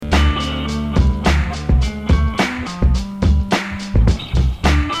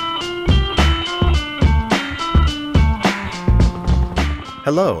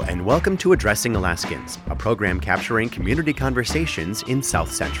Hello, and welcome to Addressing Alaskans, a program capturing community conversations in South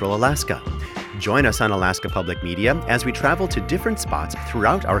Central Alaska. Join us on Alaska Public Media as we travel to different spots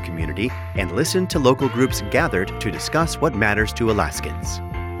throughout our community and listen to local groups gathered to discuss what matters to Alaskans.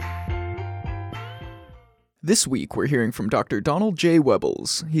 This week, we're hearing from Dr. Donald J.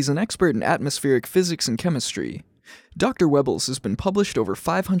 Webbles. He's an expert in atmospheric physics and chemistry. Dr. Webbles has been published over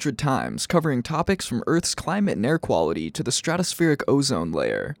 500 times, covering topics from Earth's climate and air quality to the stratospheric ozone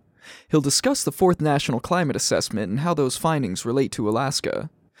layer. He'll discuss the 4th National Climate Assessment and how those findings relate to Alaska.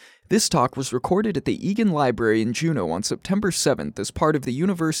 This talk was recorded at the Egan Library in Juneau on September 7th as part of the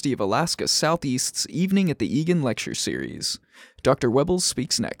University of Alaska Southeast's Evening at the Egan Lecture Series. Dr. Webbles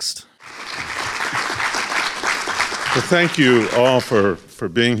speaks next. Well, thank you all for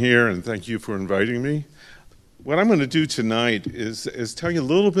being here, and thank you for inviting me. What I'm going to do tonight is tell you a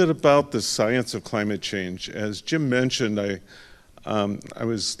little bit about the science of climate change. As Jim mentioned, I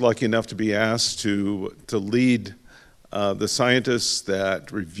was lucky enough to be asked to lead the scientists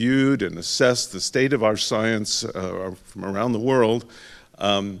that reviewed and assessed the state of our science from around the world,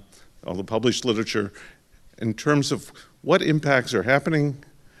 all the published literature, in terms of what impacts are happening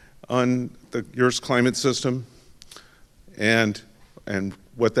on the Earth's climate system and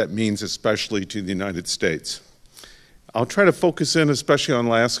what that means especially to the United States. I'll try to focus in especially on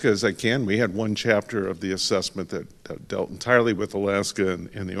Alaska as I can. We had one chapter of the assessment that dealt entirely with Alaska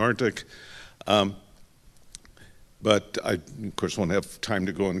and the Arctic. But I, of course, won't have time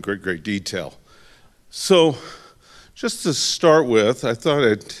to go in great detail. So just to start with, I thought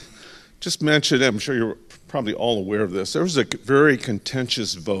I'd just mention, I'm sure you're probably all aware of this, there was a very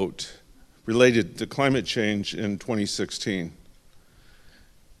contentious vote related to climate change in 2016.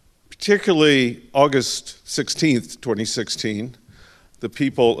 Particularly August 16th, 2016, the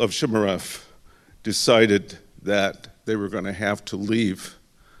people of Shimmeref decided that they were going to have to leave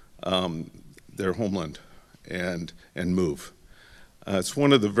their homeland and move. It's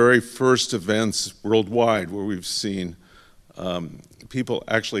one of the very first events worldwide where we've seen people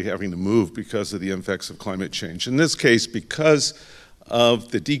actually having to move because of the effects of climate change. In this case, because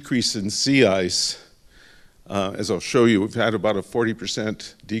of the decrease in sea ice. As I'll show you, we've had about a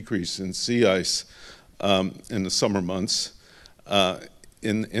 40% decrease in sea ice in the summer months.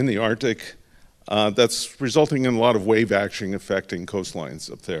 In the Arctic, that's resulting in a lot of wave action affecting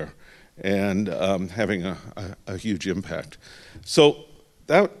coastlines up there and having a huge impact. So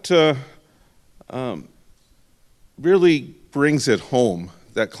that really brings it home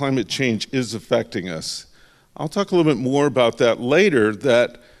that climate change is affecting us. I'll talk a little bit more about that later,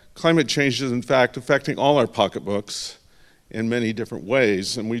 that climate change is in fact affecting all our pocketbooks in many different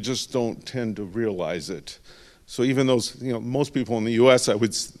ways, and we just don't tend to realize it. So even those, most people in the US, I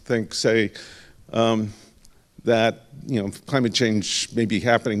would think, say that, climate change may be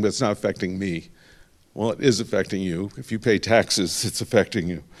happening, but it's not affecting me. Well, it is affecting you. If you pay taxes, it's affecting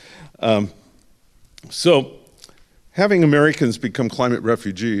you. So having Americans become climate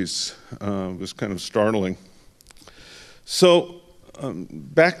refugees was kind of startling. So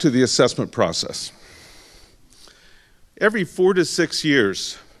back to the assessment process. Every 4 to 6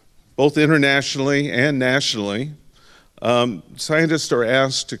 years, both internationally and nationally, scientists are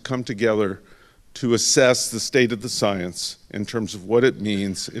asked to come together to assess the state of the science in terms of what it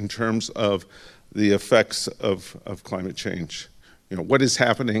means in terms of the effects of climate change. What is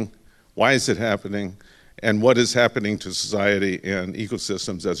happening, why is it happening, and what is happening to society and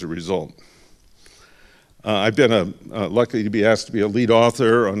ecosystems as a result. I've been lucky to be asked to be a lead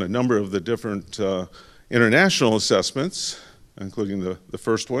author on a number of the different international assessments, including the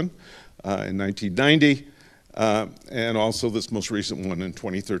first one in 1990, and also this most recent one in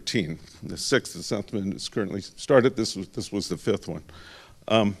 2013. The 6th assessment is currently started. This was the 5th one.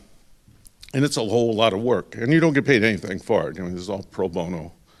 And it's a whole lot of work, and you don't get paid anything for it. This is all pro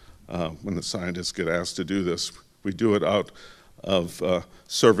bono when the scientists get asked to do this. We do it out of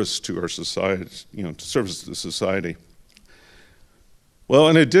service to our society, to service the society. Well,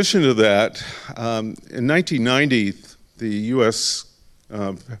 in addition to that, in 1990, the U.S.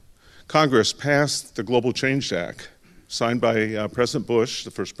 Congress passed the Global Change Act, signed by President Bush,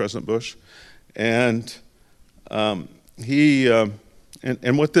 the first President Bush, and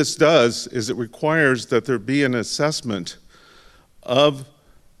what this does is it requires that there be an assessment of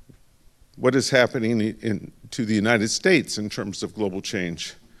what is happening to the United States in terms of global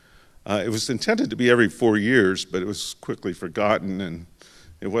change. It was intended to be every 4 years, but it was quickly forgotten, and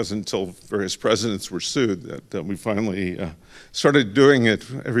it wasn't until various presidents were sued that we finally started doing it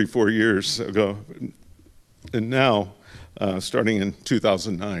every 4 years ago. And now, starting in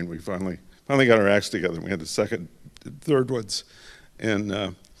 2009, we finally got our acts together. We had the second, third ones.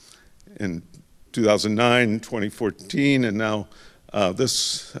 in 2009, 2014, and now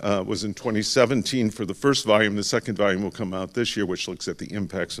this was in 2017 for the first volume. The second volume will come out this year, which looks at the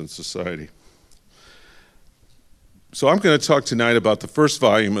impacts on society. So I'm going to talk tonight about the first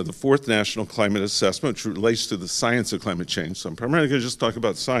volume of the fourth National Climate Assessment, which relates to the science of climate change. So I'm primarily going to just talk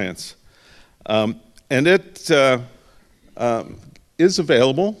about science. And it is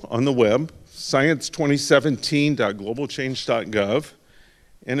available on the web, science2017.globalchange.gov.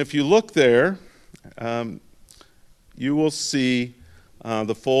 And if you look there, you will see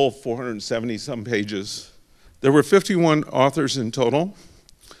the full 470-some pages. There were 51 authors in total.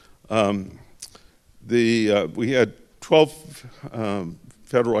 We had 12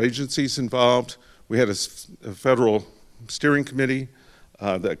 federal agencies involved. We had a federal steering committee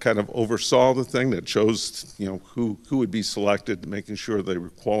that kind of oversaw the thing, that chose, who would be selected, making sure they were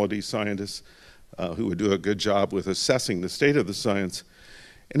quality scientists who would do a good job with assessing the state of the science.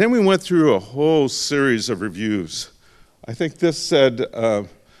 And then we went through a whole series of reviews. I think this said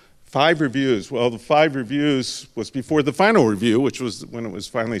 5 reviews. Well, the 5 reviews was before the final review, which was when it was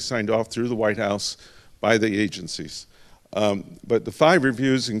finally signed off through the White House by the agencies. But the 5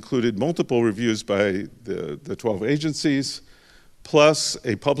 reviews included multiple reviews by the 12 agencies, plus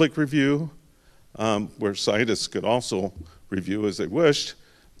a public review where scientists could also review as they wished.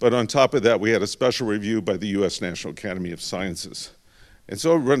 But on top of that, we had a special review by the U.S. National Academy of Sciences. And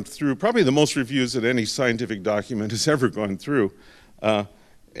so it went through probably the most reviews that any scientific document has ever gone through.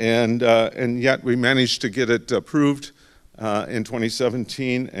 And yet we managed to get it approved in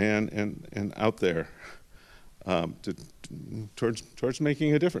 2017 and out there towards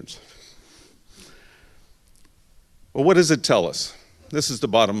making a difference. Well, what does it tell us? This is the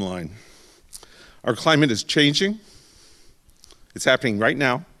bottom line. Our climate is changing. It's happening right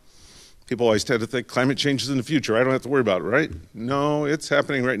now. People always tend to think climate change is in the future. I don't have to worry about it, right? No, it's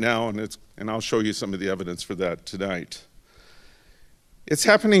happening right now, and I'll show you some of the evidence for that tonight. It's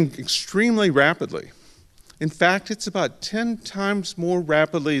happening extremely rapidly. In fact, it's about 10 times more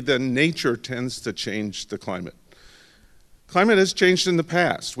rapidly than nature tends to change the climate. Climate has changed in the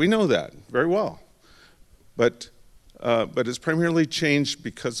past. We know that very well. But it's primarily changed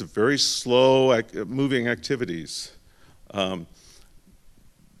because of very slow moving activities.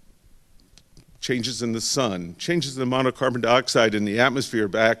 Changes in the sun, changes in the amount of carbon dioxide in the atmosphere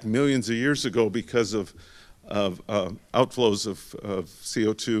back millions of years ago because of outflows of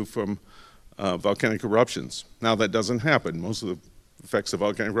CO2 from volcanic eruptions. Now that doesn't happen. Most of the effects of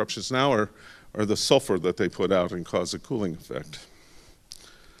volcanic eruptions now are the sulfur that they put out and cause a cooling effect.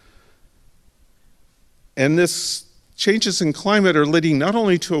 And this changes in climate are leading not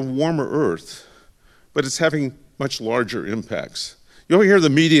only to a warmer Earth, but it's having much larger impacts. You'll hear the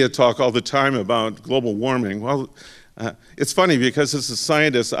media talk all the time about global warming. Well, it's funny because as a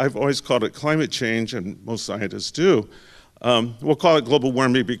scientist, I've always called it climate change, and most scientists do. We'll call it global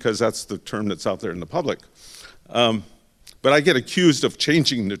warming because that's the term that's out there in the public. But I get accused of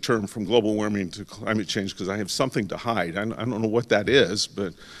changing the term from global warming to climate change because I have something to hide. I don't know what that is,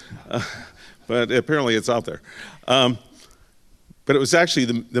 but apparently it's out there. But it was actually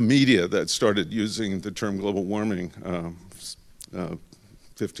the media that started using the term global warming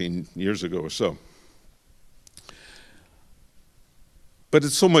 15 years ago or so. But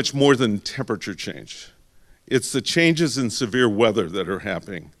it's so much more than temperature change. It's the changes in severe weather that are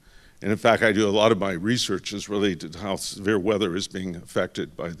happening. And in fact, I do a lot of my research is related to how severe weather is being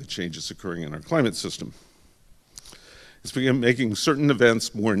affected by the changes occurring in our climate system. It's making certain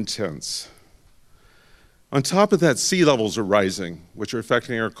events more intense. On top of that, sea levels are rising, which are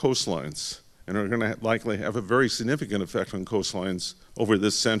affecting our coastlines, and are going to likely have a very significant effect on coastlines over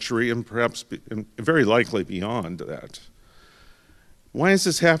this century and perhaps very likely beyond that. Why is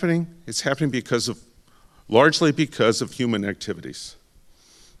this happening? It's happening largely because of human activities,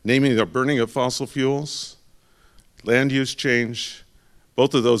 namely the burning of fossil fuels, land use change,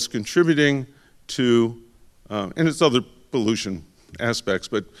 both of those contributing to, and it's other pollution aspects,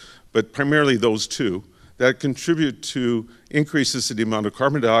 but primarily those two, that contribute to increases in the amount of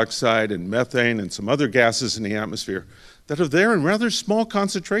carbon dioxide and methane and some other gases in the atmosphere that are there in rather small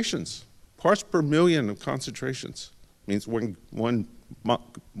concentrations, parts per million of concentrations. Means one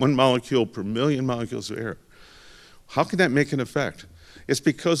molecule per million molecules of air. How can that make an effect? It's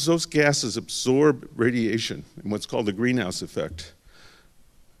because those gases absorb radiation in what's called the greenhouse effect,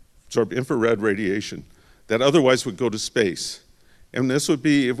 absorb infrared radiation that otherwise would go to space. And this would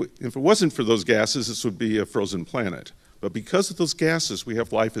be, if it wasn't for those gases, this would be a frozen planet. But because of those gases, we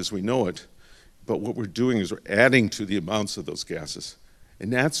have life as we know it. But what we're doing is we're adding to the amounts of those gases.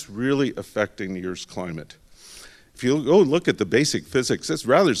 And that's really affecting the Earth's climate. If you go look at the basic physics, it's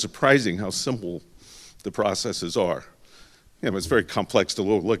rather surprising how simple the processes are. It's very complex to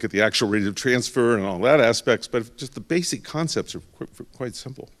look at the actual rate of transfer and all that aspects, but just the basic concepts are quite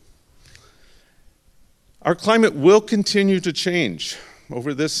simple. Our climate will continue to change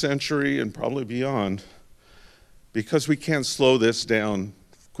over this century and probably beyond because we can't slow this down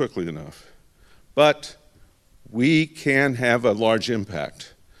quickly enough. But we can have a large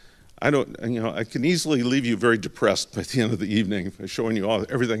impact. I can easily leave you very depressed by the end of the evening by showing you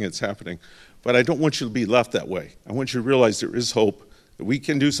everything that's happening. But I don't want you to be left that way. I want you to realize there is hope, that we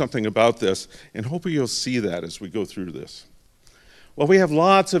can do something about this, and hopefully you'll see that as we go through this. Well, we have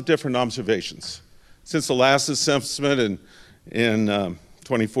lots of different observations. Since the last assessment in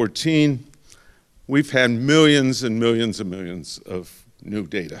 2014, we've had millions and millions and millions of new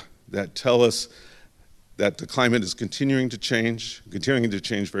data that tell us that the climate is continuing to change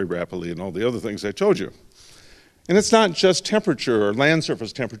very rapidly, and all the other things I told you. And it's not just temperature or land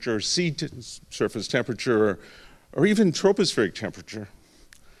surface temperature or sea surface temperature or even tropospheric temperature,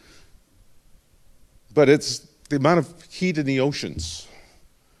 but it's the amount of heat in the oceans.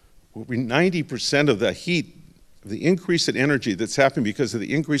 90% of the heat, the increase in energy that's happening because of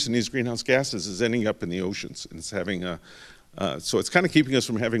the increase in these greenhouse gases is ending up in the oceans. And it's having so it's kind of keeping us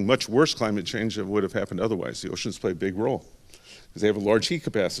from having much worse climate change than would have happened otherwise. The oceans play a big role because they have a large heat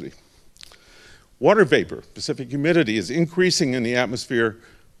capacity. Water vapor, Pacific humidity, is increasing in the atmosphere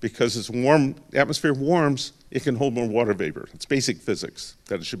because as the atmosphere warms, it can hold more water vapor. It's basic physics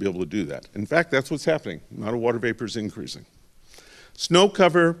that it should be able to do that. In fact, that's what's happening. The amount of water vapor is increasing. Snow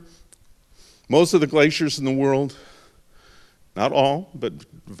cover, most of the glaciers in the world, not all, but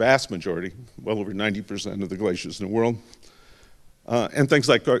vast majority, well over 90% of the glaciers in the world, and things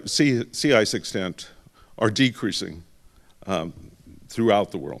like sea ice extent are decreasing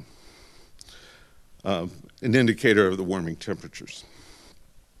throughout the world. An indicator of the warming temperatures.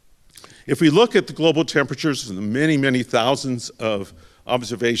 If we look at the global temperatures and the many, many thousands of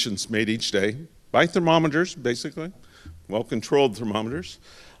observations made each day by thermometers, basically, well-controlled thermometers,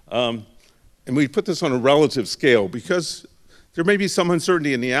 and we put this on a relative scale because there may be some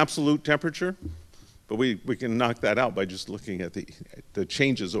uncertainty in the absolute temperature, but we can knock that out by just looking at the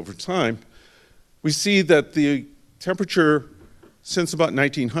changes over time. We see that the temperature since about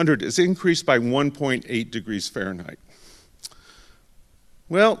 1900 is increased by 1.8 degrees Fahrenheit.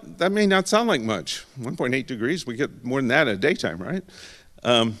 Well, that may not sound like much. 1.8 degrees, we get more than that in a daytime, right?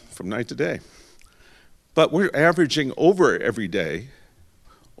 From night to day. But we're averaging over every day,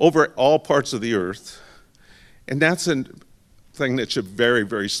 over all parts of the Earth, and that's a thing that should vary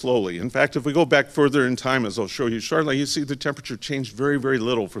very slowly. In fact, if we go back further in time, as I'll show you shortly, you see the temperature changed very, very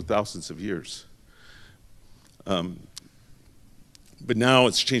little for thousands of years. But now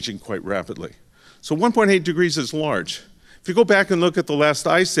it's changing quite rapidly. So 1.8 degrees is large. If you go back and look at the last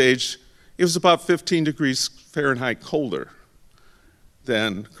ice age, it was about 15 degrees Fahrenheit colder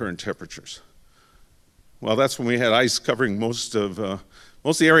than current temperatures. Well, that's when we had ice covering most of the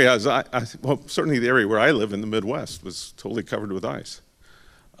areas. Well, certainly the area where I live in the Midwest was totally covered with ice.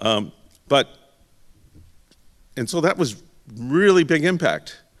 And so that was really big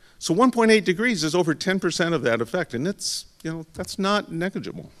impact. So 1.8 degrees is over 10% of that effect, and it's, that's not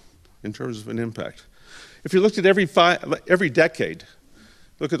negligible in terms of an impact. If you looked at every decade,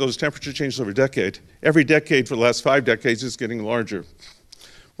 look at those temperature changes over a decade, every decade for the last 5 decades is getting larger.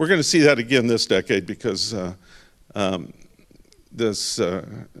 We're going to see that again this decade because as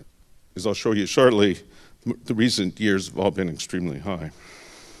I'll show you shortly, the recent years have all been extremely high.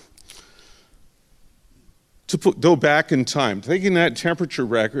 To go back in time, taking that temperature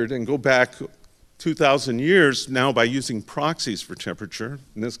record and go back 2,000 years now by using proxies for temperature,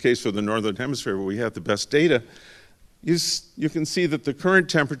 in this case for the Northern Hemisphere where we have the best data, you can see that the current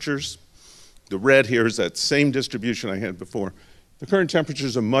temperatures, the red here is that same distribution I had before, the current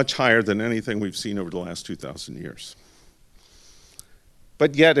temperatures are much higher than anything we've seen over the last 2,000 years.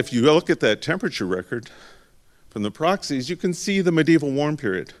 But yet, if you look at that temperature record from the proxies, you can see the medieval warm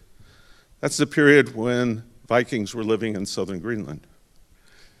period. That's the period when Vikings were living in southern Greenland.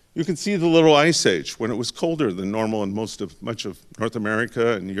 You can see the Little Ice Age, when it was colder than normal in much of North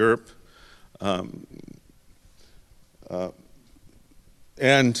America and Europe.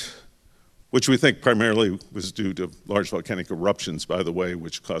 And which we think primarily was due to large volcanic eruptions, by the way,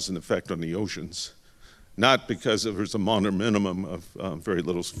 which caused an effect on the oceans. Not because there was a modern minimum of very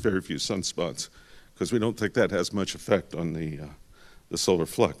few sunspots, because we don't think that has much effect on the solar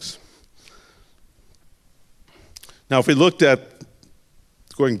flux. Now, if we looked at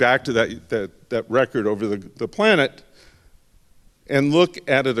going back to that record over the planet and look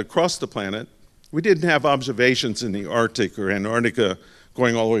at it across the planet, We didn't have observations in the Arctic or Antarctica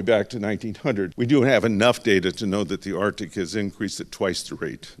going all the way back to 1900. We do have enough data to know that the Arctic has increased at twice the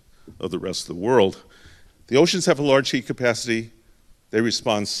rate of the rest of the world. The oceans have a large heat capacity. They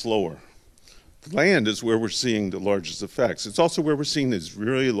respond slower. The land is where we're seeing the largest effects. It's also where we're seeing these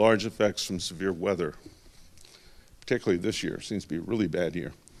really large effects from severe weather, particularly this year. It seems to be a really bad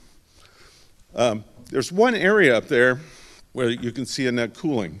year. There's one area up there where you can see a net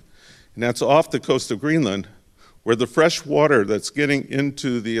cooling, and that's off the coast of Greenland, where the fresh water that's getting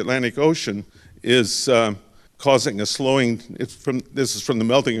into the Atlantic Ocean is causing a slowing. This is from the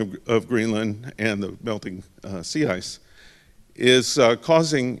melting of Greenland and the melting sea ice, is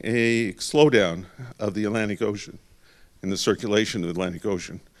causing a slowdown of the Atlantic Ocean and the circulation of the Atlantic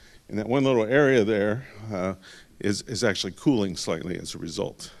Ocean. And that one little area there is actually cooling slightly as a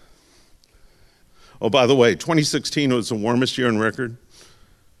result. Oh, by the way, 2016 was the warmest year on record.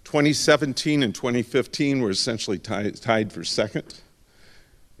 2017 and 2015 were essentially tied for second.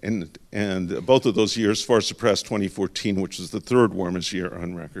 And both of those years far surpassed 2014, which was the third warmest year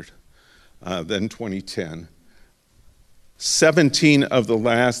on record. Then 2010. 17 of the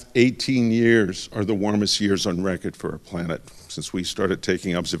last 18 years are the warmest years on record for our planet since we started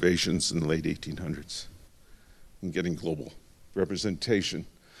taking observations in the late 1800s and getting global representation.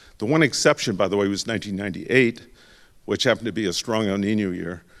 The one exception, by the way, was 1998, which happened to be a strong El Nino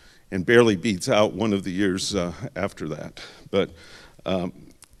year and barely beats out one of the years after that. But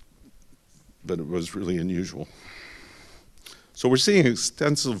it was really unusual. So we're seeing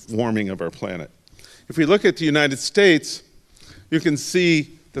extensive warming of our planet. If we look at the United States, you can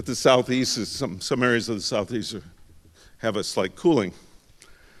see that the southeast is some areas of the southeast have a slight cooling.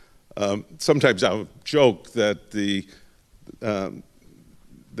 Sometimes I'll joke that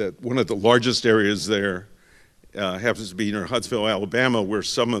that one of the largest areas there happens to be near Huntsville, Alabama, where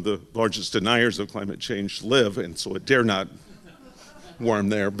some of the largest deniers of climate change live, and so it dare not warm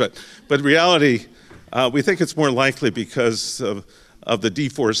there. But in reality, we think it's more likely because of the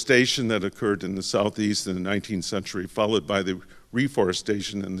deforestation that occurred in the southeast in the 19th century, followed by the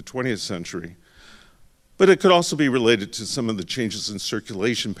reforestation in the 20th century. But it could also be related to some of the changes in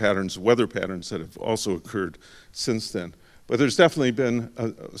circulation patterns, weather patterns that have also occurred since then. But there's definitely been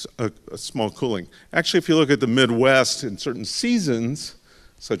a small cooling. Actually, if you look at the Midwest in certain seasons,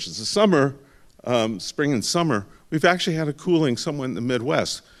 such as the summer, spring and summer, we've actually had a cooling somewhat in the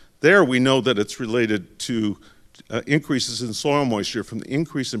Midwest. There we know that it's related to increases in soil moisture from the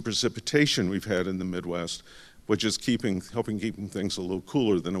increase in precipitation we've had in the Midwest, which is helping keep things a little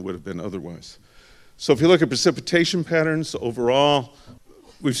cooler than it would have been otherwise. So if you look at precipitation patterns overall,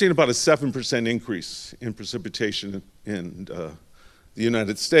 we've seen about a 7% increase in precipitation in the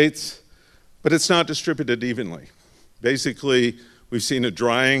United States, but it's not distributed evenly. Basically, we've seen a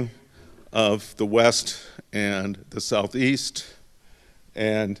drying of the west and the southeast,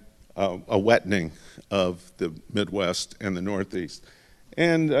 and a wettening of the Midwest and the Northeast.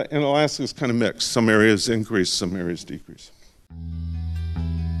 And Alaska is kind of mixed. Some areas increase, some areas decrease.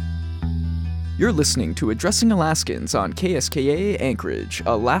 You're listening to Addressing Alaskans on KSKA Anchorage,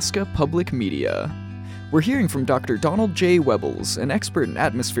 Alaska Public Media. We're hearing from Dr. Donald J. Webbles, an expert in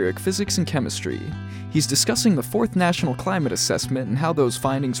atmospheric physics and chemistry. He's discussing the 4th National Climate Assessment and how those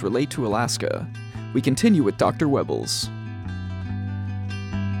findings relate to Alaska. We continue with Dr. Webbles.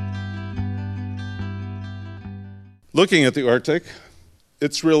 Looking at the Arctic,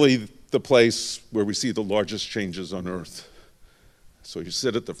 it's really the place where we see the largest changes on Earth. So you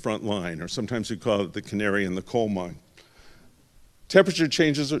sit at the front line, or sometimes we call it the canary in the coal mine.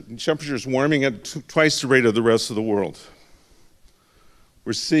 Temperatures warming at twice the rate of the rest of the world.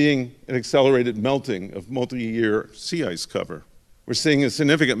 We're seeing an accelerated melting of multi-year sea ice cover. We're seeing a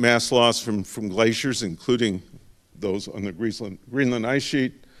significant mass loss from glaciers, including those on the Greenland ice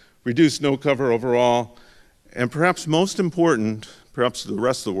sheet, reduced snow cover overall, and perhaps most important, perhaps to the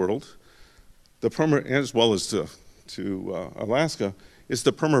rest of the world, as well as to Alaska, is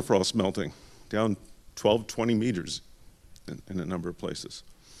the permafrost melting, down 12, 20 meters in a number of places,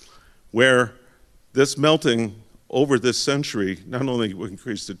 where this melting over this century not only will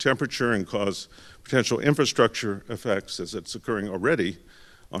increase the temperature and cause potential infrastructure effects, as it's occurring already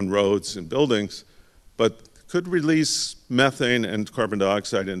on roads and buildings, but could release methane and carbon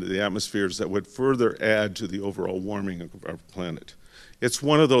dioxide into the atmospheres that would further add to the overall warming of our planet. It's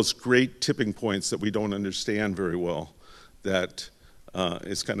one of those great tipping points that we don't understand very well, that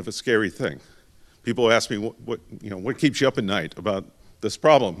is kind of a scary thing. People ask me, what keeps you up at night about this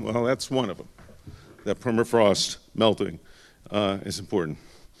problem? Well, that's one of them. That permafrost melting is important.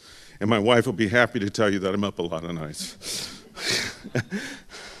 And my wife will be happy to tell you that I'm up a lot of nights.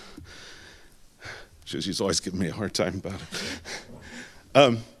 She's always giving me a hard time about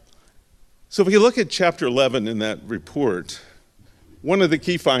it. So if you look at Chapter 11 in that report, one of the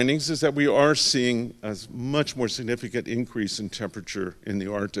key findings is that we are seeing a much more significant increase in temperature in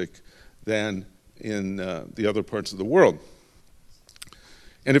the Arctic than in the other parts of the world.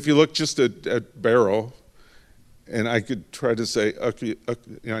 And if you look just at Barrow, and I could try to say,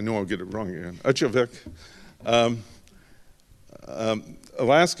 I know I'll get it wrong again, Utqiagvik,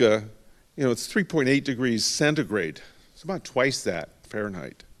 Alaska, it's 3.8 degrees centigrade. It's about twice that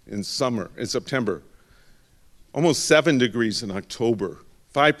Fahrenheit in September. Almost 7 degrees in October,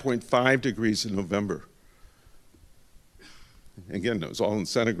 5.5 degrees in November. Again, it was all in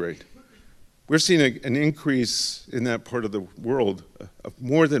centigrade. We're seeing an increase in that part of the world of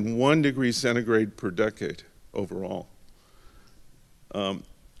more than 1 degree centigrade per decade overall.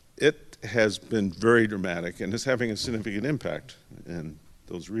 It has been very dramatic and is having a significant impact in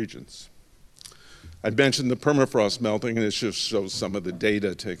those regions. I'd mentioned the permafrost melting, and it just shows some of the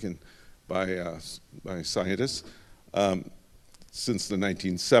data taken by scientists since the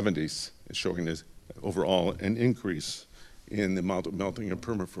 1970s, is showing this overall an increase in the amount of melting of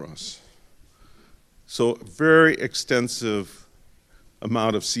permafrost. So a very extensive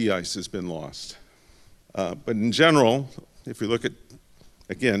amount of sea ice has been lost. But in general, if we look at,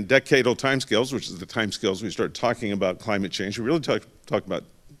 again, decadal timescales, which is the timescales we start talking about climate change, we really talk about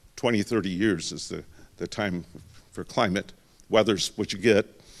 20, 30 years is the time for climate. Weather's what you get.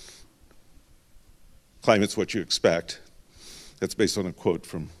 Climate's what you expect. That's based on a quote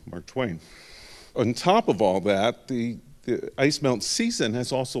from Mark Twain. On top of all that, the ice melt season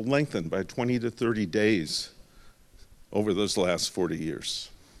has also lengthened by 20 to 30 days over those last 40 years.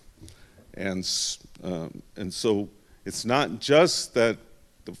 And so it's not just that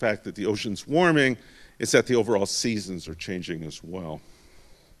the fact that the ocean's warming, it's that the overall seasons are changing as well.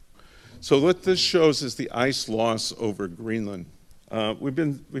 So what this shows is the ice loss over Greenland.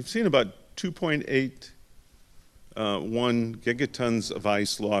 We've seen about 2.81 gigatons of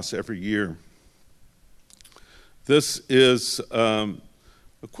ice loss every year. This is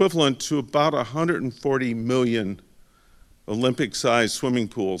equivalent to about 140 million Olympic-sized swimming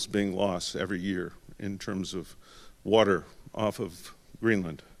pools being lost every year in terms of water off of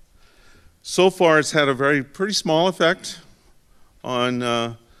Greenland. So far, it's had a pretty small effect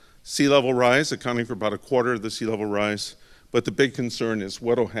on sea level rise, accounting for about a quarter of the sea level rise. But the big concern is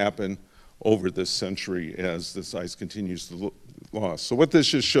what will happen over this century as this ice continues to lose. So what this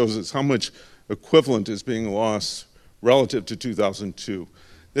just shows is how much equivalent is being lost relative to 2002.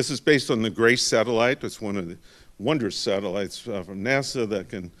 This is based on the GRACE satellite. It's one of the wondrous satellites from NASA that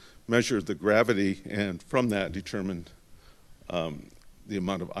can measure the gravity and from that determine the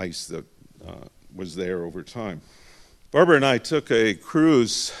amount of ice that was there over time. Barbara and I took a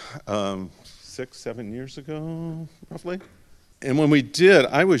cruise 6-7 years ago, roughly. And when we did,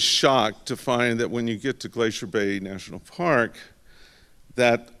 I was shocked to find that when you get to Glacier Bay National Park,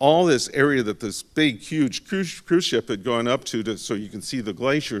 that all this area that this big, huge cruise ship had gone up to so you can see the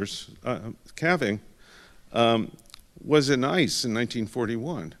glaciers calving, was in ice in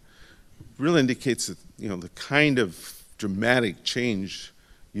 1941. Really indicates that, the kind of dramatic change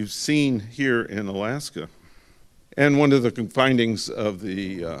you've seen here in Alaska. And one of the findings of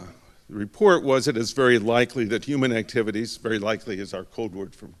the report was it is very likely that human activities, very likely is our code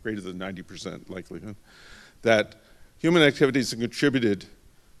word for greater than 90% likelihood, that human activities have contributed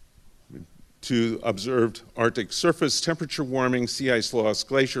to observed Arctic surface temperature warming, sea ice loss,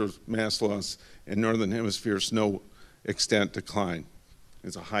 glacier mass loss, and northern hemisphere snow extent decline.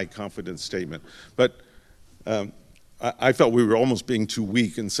 It's a high confidence statement. But I felt we were almost being too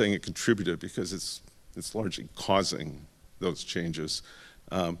weak in saying it contributed because it's largely causing those changes.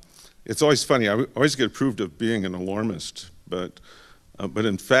 It's always funny, I always get approved of being an alarmist, but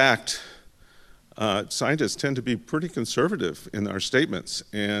in fact, scientists tend to be pretty conservative in our statements.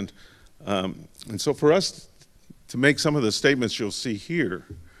 And so for us to make some of the statements you'll see here,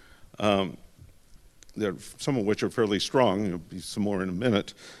 some of which are fairly strong, there'll be some more in a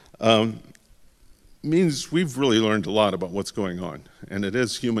minute, means we've really learned a lot about what's going on. And it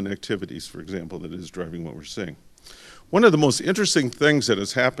is human activities, for example, that is driving what we're seeing. One of the most interesting things that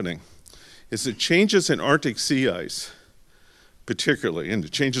is happening is that changes in Arctic sea ice, particularly, and the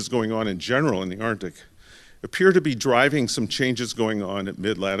changes going on in general in the Arctic, appear to be driving some changes going on at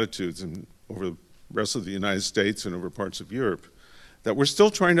mid-latitudes and over the rest of the United States and over parts of Europe that we're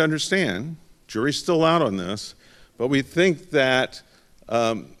still trying to understand. Jury's still out on this, but we think that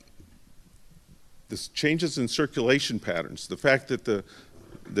this changes in circulation patterns, the fact that the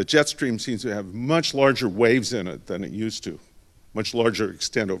jet stream seems to have much larger waves in it than it used to, much larger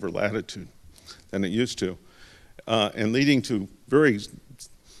extent over latitude. than it used to, and leading to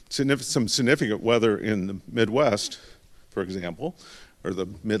some significant weather in the Midwest, for example, or the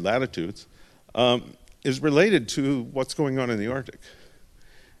mid-latitudes, is related to what's going on in the Arctic.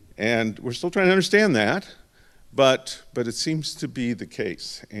 And we're still trying to understand that, but it seems to be the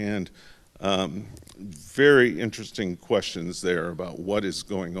case. And very interesting questions there about what is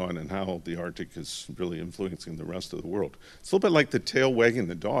going on and how the Arctic is really influencing the rest of the world. It's a little bit like the tail wagging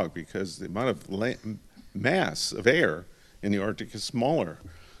the dog, because the amount of mass of air in the Arctic is smaller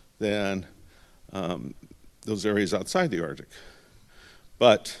than those areas outside the Arctic.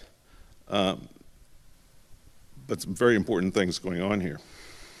 But some very important things going on here.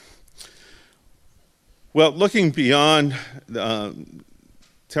 Well, looking beyond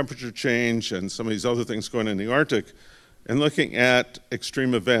temperature change and some of these other things going on in the Arctic, and looking at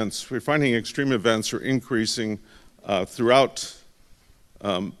extreme events, we're finding extreme events are increasing throughout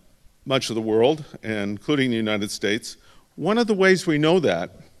much of the world, including the United States. One of the ways we know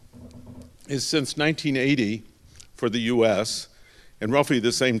that is since 1980 for the US, and roughly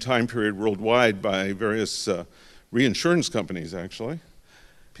the same time period worldwide by various reinsurance companies, actually,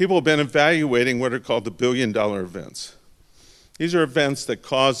 people have been evaluating what are called the billion-dollar events. These are events that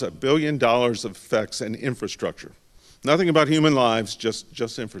cause $1 billion of effects in infrastructure. Nothing about human lives,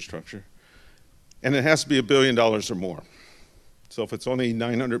 just infrastructure. And it has to be $1 billion or more. So if it's only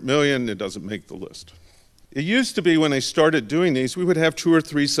 900 million, it doesn't make the list. It used to be when they started doing these, we would have 2 or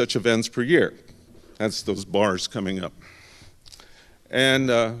 3 such events per year. That's those bars coming up. And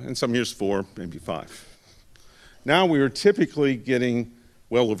in some years 4, maybe 5. Now we are typically getting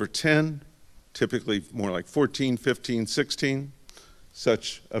well over 10, typically more like 14, 15, 16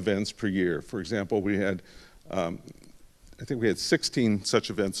 such events per year. For example, we had, I think we had 16 such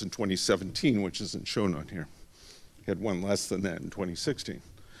events in 2017, which isn't shown on here. We had one less than that in 2016.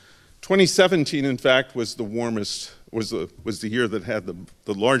 2017, in fact, was the warmest, was the year that had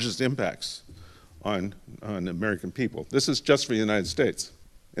the largest impacts on American people. This is just for the United States.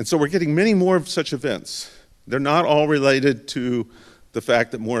 And so we're getting many more of such events. They're not all related to the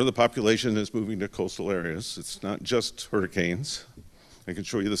fact that more of the population is moving to coastal areas. It's not just hurricanes. I can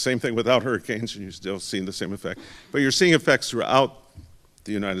show you the same thing without hurricanes, and you're still seeing the same effect. But you're seeing effects throughout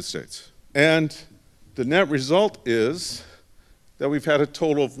the United States. And the net result is that we've had a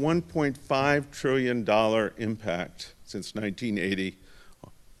total of $1.5 trillion impact since 1980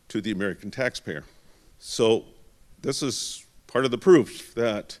 to the American taxpayer. So this is part of the proof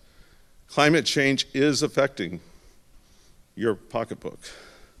that climate change is affecting your pocketbook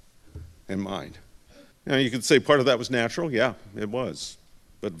and mine. Now, you could say part of that was natural. Yeah, it was.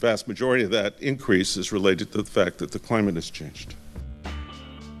 But the vast majority of that increase is related to the fact that the climate has changed.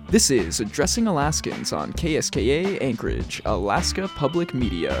 This is Addressing Alaskans on KSKA Anchorage, Alaska Public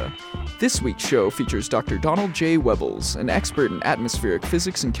Media. This week's show features Dr. Donald J. Webbles, an expert in atmospheric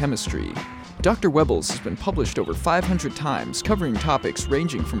physics and chemistry. Dr. Webbles has been published over 500 times, covering topics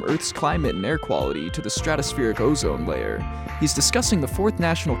ranging from Earth's climate and air quality to the stratospheric ozone layer. He's discussing the 4th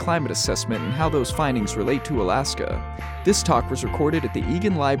National Climate Assessment and how those findings relate to Alaska. This talk was recorded at the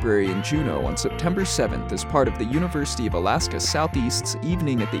Egan Library in Juneau on September 7th as part of the University of Alaska Southeast's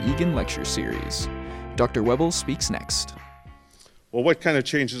Evening at the Egan Lecture Series. Dr. Webbles speaks next. Well, what kind of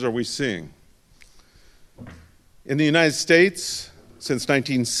changes are we seeing? In the United States, since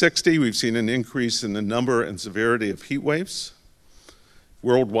 1960, we've seen an increase in the number and severity of heat waves.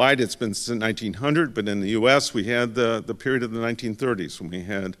 Worldwide, it's been since 1900, but in the US, we had the period of the 1930s when we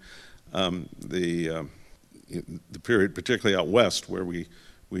had the period, particularly out west, where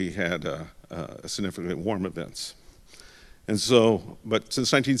we had significant warm events. And so, but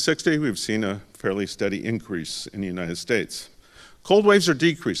since 1960, we've seen a fairly steady increase in the United States. Cold waves are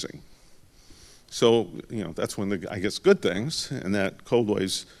decreasing. So, that's one of the, I guess, good things, and that cold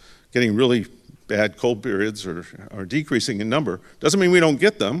waves, getting really bad cold periods are decreasing in number. Doesn't mean we don't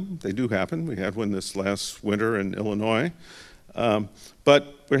get them. They do happen. We had one this last winter in Illinois.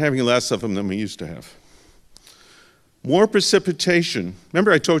 But we're having less of them than we used to have. More precipitation.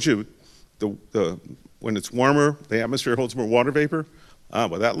 Remember I told you when it's warmer, the atmosphere holds more water vapor?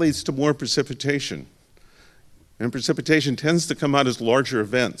 Well, that leads to more precipitation. And precipitation tends to come out as larger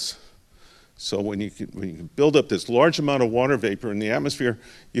events. So when you can build up this large amount of water vapor in the atmosphere,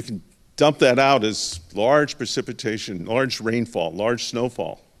 you can dump that out as large precipitation, large rainfall, large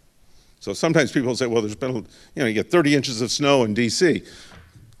snowfall. So sometimes people say, well, there's been, you get 30 inches of snow in DC.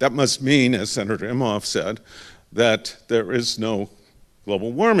 That must mean, as Senator Imhoff said, that there is no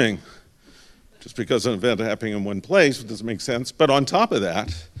global warming. Just because an event happening in one place doesn't make sense. But on top of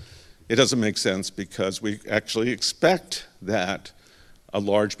that, it doesn't make sense because we actually expect that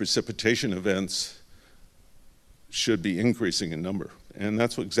large precipitation events should be increasing in number. And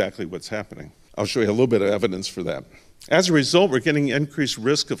that's exactly what's happening. I'll show you a little bit of evidence for that. As a result, we're getting increased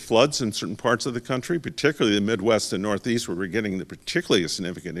risk of floods in certain parts of the country, particularly the Midwest and Northeast, where we're getting particularly a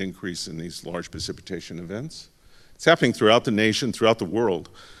significant increase in these large precipitation events. It's happening throughout the nation, throughout the world,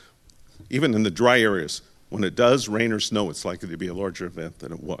 even in the dry areas. When it does rain or snow, it's likely to be a larger event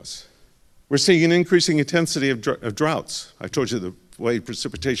than it was. We're seeing an increasing intensity of droughts. I told you the way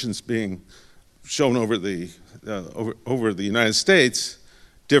precipitation is being shown over the United States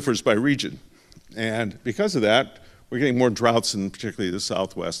differs by region. And because of that, we're getting more droughts in particularly the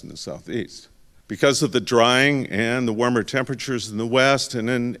Southwest and the Southeast. Because of the drying and the warmer temperatures in the West and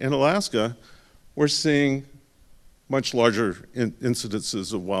in Alaska, we're seeing much larger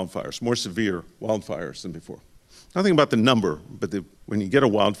incidences of wildfires, more severe wildfires than before. Nothing about the number, but when you get a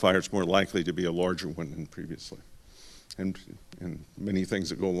wildfire, it's more likely to be a larger one than previously, and many things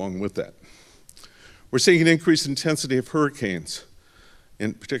that go along with that. We're seeing an increased intensity of hurricanes,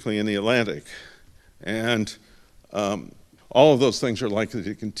 particularly in the Atlantic, and all of those things are likely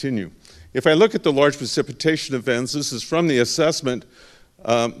to continue. If I look at the large precipitation events, this is from the assessment.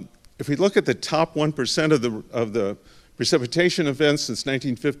 If we look at the top 1% of the precipitation events since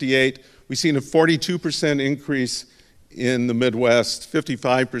 1958, we've seen a 42% increase in the Midwest,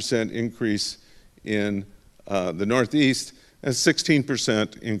 55% increase in the Northeast, and a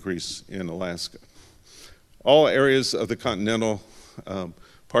 16% increase in Alaska. All areas of the continental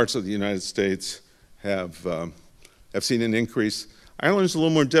parts of the United States have seen an increase. Ireland is a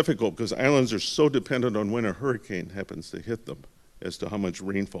little more difficult because islands are so dependent on when a hurricane happens to hit them as to how much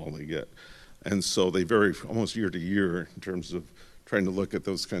rainfall they get. And so they vary almost year to year in terms of trying to look at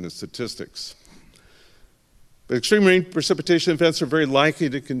those kind of statistics. But extreme rain precipitation events are very likely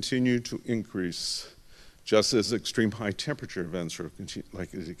to continue to increase, just as extreme high temperature events are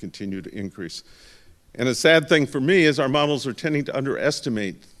likely to continue to increase. And a sad thing for me is our models are tending to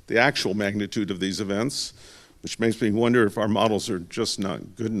underestimate the actual magnitude of these events, which makes me wonder if our models are just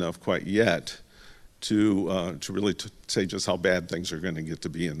not good enough quite yet to really say just how bad things are going to get to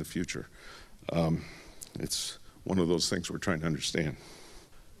be in the future. It's one of those things we're trying to understand.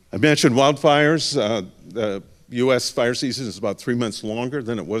 I mentioned wildfires. The U.S. fire season is about 3 months longer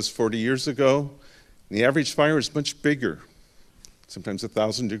than it was 40 years ago. And the average fire is much bigger, sometimes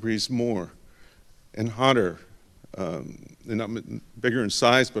 1,000 degrees more, and hotter. Not bigger in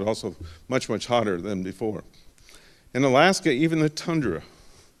size, but also much, much hotter than before. In Alaska, even the tundra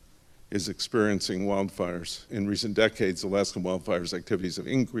is experiencing wildfires. In recent decades, Alaskan wildfires activities have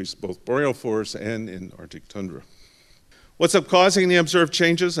increased both boreal forests and in Arctic tundra. What's up causing the observed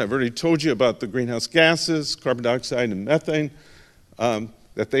changes? I've already told you about the greenhouse gases, carbon dioxide and methane,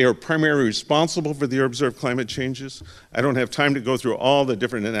 that they are primarily responsible for the observed climate changes. I don't have time to go through all the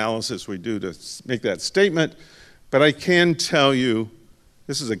different analysis we do to make that statement, but I can tell you,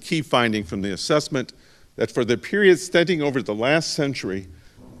 this is a key finding from the assessment, that for the period extending over the last century,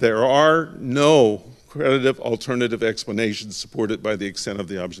 there are no credible alternative explanations supported by the extent of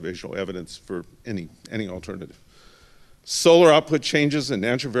the observational evidence for any alternative. Solar output changes and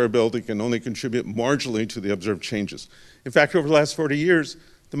natural variability can only contribute marginally to the observed changes. In fact, over the last 40 years,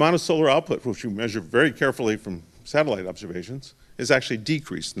 the amount of solar output, which we measure very carefully from satellite observations, is actually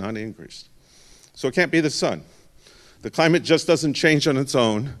decreased, not increased. So it can't be the sun. The climate just doesn't change on its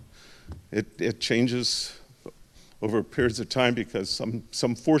own. It changes over periods of time because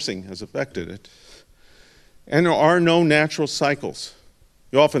some forcing has affected it. And there are no natural cycles.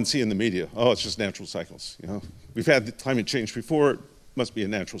 You often see in the media, oh, it's just natural cycles. You know, we've had climate change before, it must be a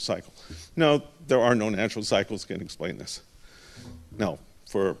natural cycle. No, there are no natural cycles that can explain this. Now,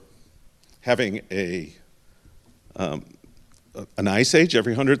 for having an ice age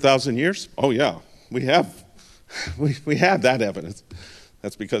every 100,000 years, oh yeah, we have that evidence.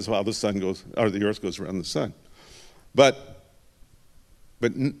 That's because of how the sun goes, or the Earth goes around the sun. But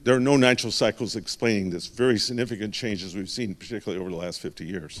there are no natural cycles explaining this very significant changes we've seen, particularly over the last 50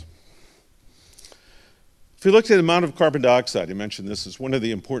 years. If you look at the amount of carbon dioxide, I mentioned this is one of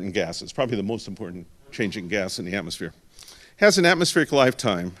the important gases, probably the most important changing gas in the atmosphere. It has an atmospheric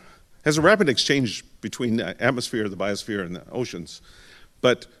lifetime, has a rapid exchange between the atmosphere, the biosphere, and the oceans.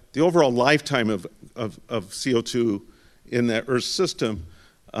 But the overall lifetime of CO2 in that Earth system,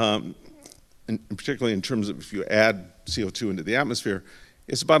 and particularly in terms of if you add CO2 into the atmosphere,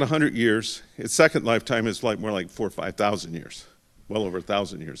 it's about 100 years. Its second lifetime is more like 4,000 or 5,000 years, well over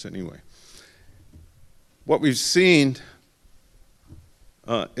 1,000 years anyway. What we've seen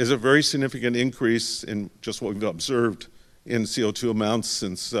is a very significant increase in just what we've observed in CO2 amounts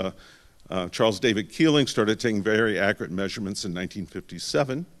since Charles David Keeling started taking very accurate measurements in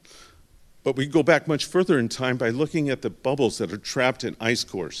 1957. But we go back much further in time by looking at the bubbles that are trapped in ice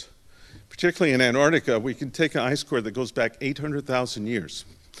cores. Particularly in Antarctica, we can take an ice core that goes back 800,000 years.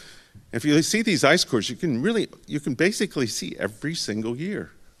 If you see these ice cores, you can basically see every single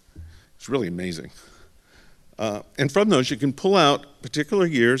year. It's really amazing. And from those, you can pull out particular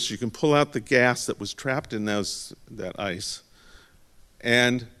years, you can pull out the gas that was trapped in that ice,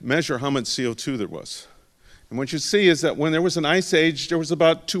 and measure how much CO2 there was. And what you see is that when there was an ice age, there was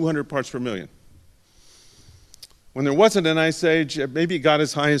about 200 parts per million. When there wasn't an ice age, it maybe got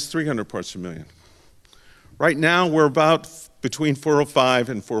as high as 300 parts per million. Right now, we're about between 405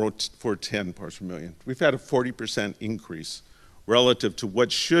 and 410 parts per million. We've had a 40% increase relative to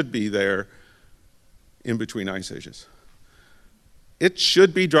what should be there in between ice ages. It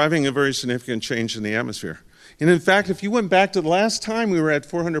should be driving a very significant change in the atmosphere. And in fact, if you went back to the last time we were at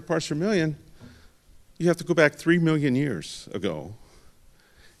 400 parts per million, you have to go back 3 million years ago.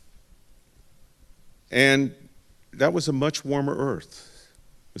 And that was a much warmer Earth,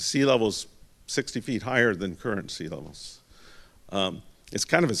 with sea levels 60 feet higher than current sea levels. It's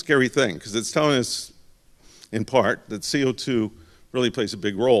kind of a scary thing, because it's telling us, in part, that CO2 really plays a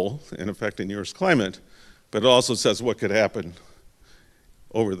big role in affecting the Earth's climate, but it also says what could happen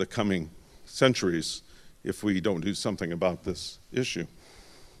over the coming centuries if we don't do something about this issue.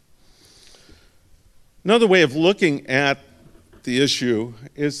 Another way of looking at the issue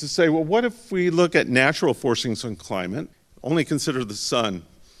is to say, well, what if we look at natural forcings on climate, only consider the sun?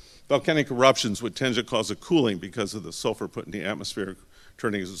 Volcanic eruptions would tend to cause a cooling because of the sulfur put in the atmosphere,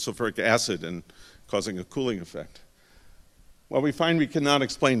 turning into sulfuric acid and causing a cooling effect. Well, we find we cannot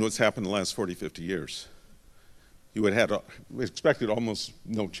explain what's happened in the last 40, 50 years. You would have expected almost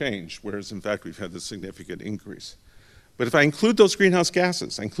no change, whereas in fact we've had this significant increase. But if I include those greenhouse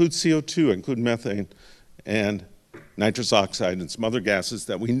gases, I include CO2, I include methane, and nitrous oxide and some other gases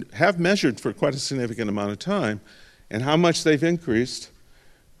that we have measured for quite a significant amount of time, and how much they've increased,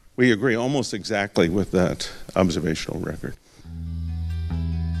 we agree almost exactly with that observational record.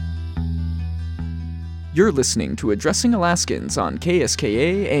 You're listening to Addressing Alaskans on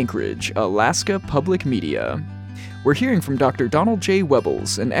KSKA Anchorage, Alaska Public Media. We're hearing from Dr. Donald J.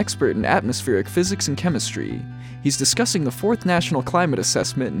 Webbles, an expert in atmospheric physics and chemistry. He's discussing the 4th National Climate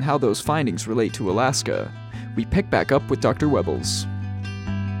Assessment and how those findings relate to Alaska. We pick back up with Dr. Webbles.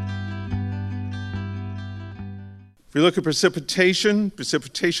 If we look at precipitation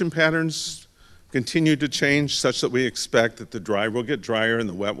patterns continue to change such that we expect that the dry will get drier and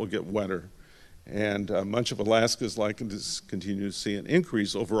the wet will get wetter. And much of Alaska is likely to continue to see an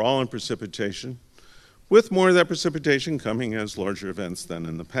increase overall in precipitation, with more of that precipitation coming as larger events than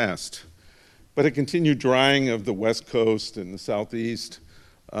in the past. But a continued drying of the west coast and the southeast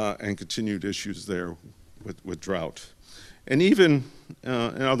and continued issues there with drought. And even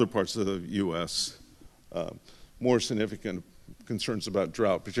in other parts of the U.S., more significant concerns about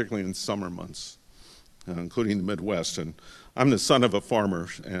drought, particularly in summer months, including the Midwest. And I'm the son of a farmer,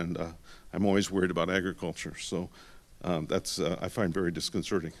 and I'm always worried about agriculture, so that's I find very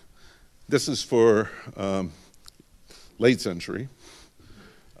disconcerting. This is for late century,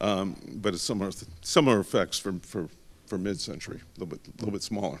 but it's similar effects for mid-century, a little bit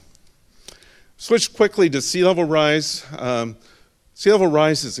smaller. Switch quickly to sea level rise. Sea level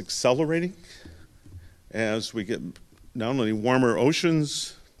rise is accelerating as we get not only warmer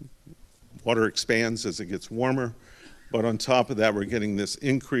oceans, water expands as it gets warmer, but on top of that, we're getting this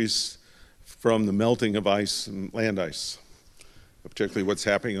increase from the melting of ice and land ice, particularly what's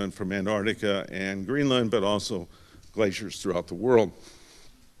happening from Antarctica and Greenland, but also glaciers throughout the world.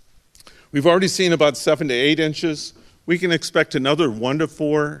 We've already seen about 7 to 8 inches. We can expect another 1 to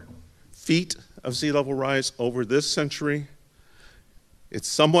 4 feet of sea level rise over this century. It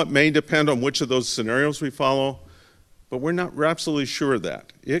somewhat may depend on which of those scenarios we follow, but we're absolutely sure of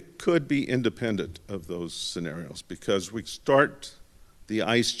that. It could be independent of those scenarios because we start the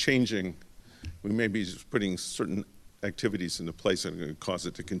ice changing. We may be putting certain activities into place that are going to cause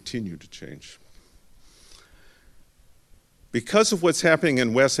it to continue to change. Because of what's happening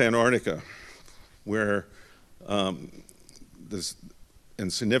in West Antarctica, where there's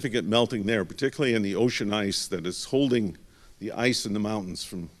significant melting there, particularly in the ocean ice that is holding the ice in the mountains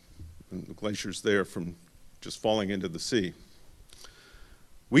from the glaciers there from just falling into the sea,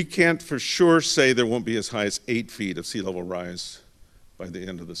 we can't for sure say there won't be as high as 8 feet of sea level rise by the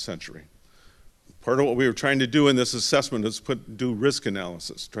end of the century. Part of what we were trying to do in this assessment is do risk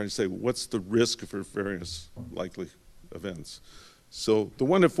analysis, trying to say what's the risk for various likely events. So the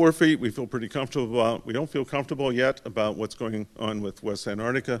 1 to 4 feet we feel pretty comfortable about. We don't feel comfortable yet about what's going on with West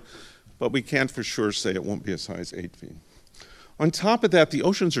Antarctica, but we can't for sure say it won't be as high as 8 feet. On top of that, the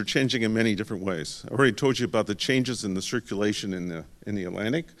oceans are changing in many different ways. I already told you about the changes in the circulation in the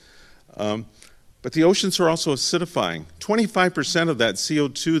Atlantic. But the oceans are also acidifying. 25% of that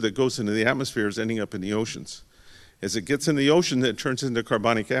CO2 that goes into the atmosphere is ending up in the oceans. As it gets in the ocean, it turns into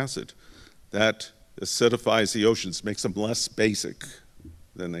carbonic acid. That acidifies the oceans, makes them less basic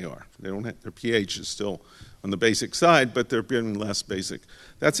than they are. They don't have, their pH is still on the basic side, but they're getting less basic.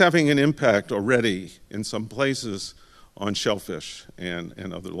 That's having an impact already in some places on shellfish and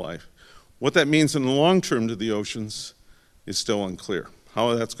other life. What that means in the long term to the oceans is still unclear.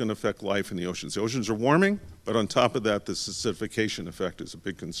 How that's going to affect life in the oceans. The oceans are warming, but on top of that, this acidification effect is a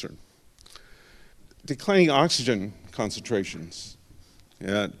big concern. Declining oxygen concentrations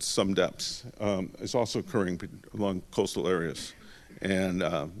at some depths is also occurring along coastal areas, and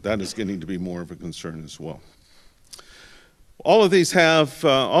that is getting to be more of a concern as well. All of these have,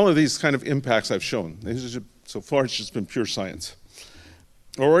 all of these kind of impacts I've shown. So far, it's just been pure science.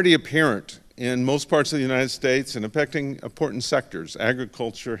 Already apparent in most parts of the United States and affecting important sectors: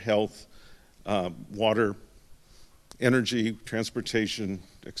 agriculture, health, water, energy, transportation,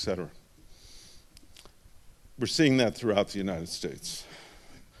 etc. We're seeing that throughout the United States.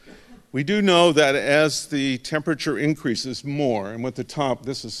 We do know that as the temperature increases more, and with the top,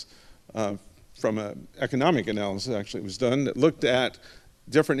 this is from an economic analysis actually was done that looked at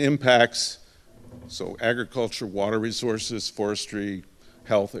different impacts, so agriculture, water resources, forestry,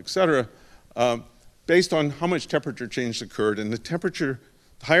 health, etc., based on how much temperature change occurred. And the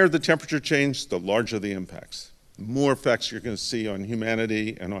higher the temperature change, the larger the impacts. The more effects you're going to see on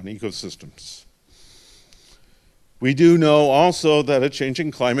humanity and on ecosystems. We do know also that a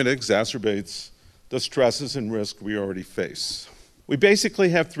changing climate exacerbates the stresses and risks we already face. We basically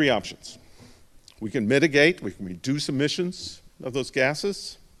have three options. We can mitigate, we can reduce emissions of those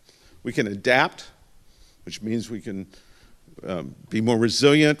gases. We can adapt, which means we can be more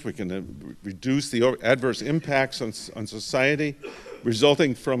resilient, we can reduce the adverse impacts on society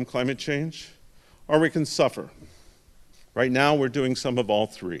resulting from climate change, or we can suffer. Right now, we're doing some of all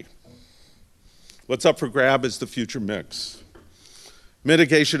three. What's up for grab is the future mix.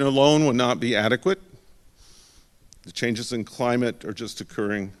 Mitigation alone will not be adequate. The changes in climate are just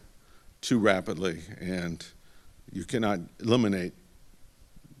occurring too rapidly, and you cannot eliminate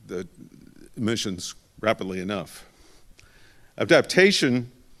the emissions rapidly enough. Adaptation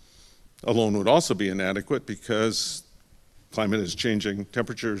alone would also be inadequate because climate is changing,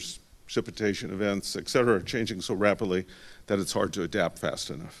 temperatures, precipitation events, et cetera, are changing so rapidly that it's hard to adapt fast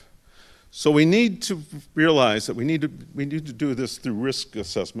enough. So we need to realize that we need to do this through risk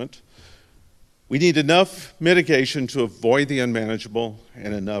assessment. We need enough mitigation to avoid the unmanageable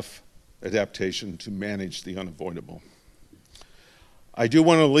and enough adaptation to manage the unavoidable. I do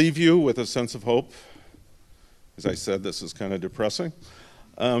want to leave you with a sense of hope. As I said, this is kind of depressing.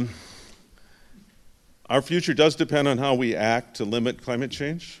 Our future does depend on how we act to limit climate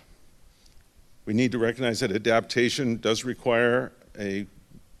change. We need to recognize that adaptation does require a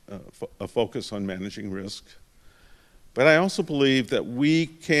focus on managing risk. But I also believe that we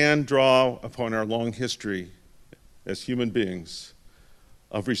can draw upon our long history as human beings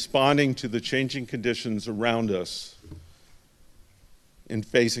of responding to the changing conditions around us in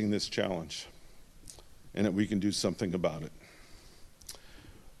facing this challenge, and that we can do something about it.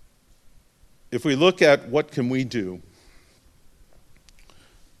 If we look at what can we do,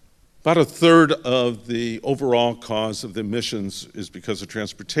 about a third of the overall cause of the emissions is because of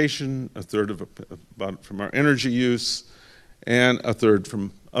transportation, a third from our energy use, and a third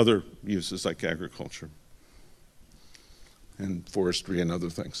from other uses like agriculture and forestry and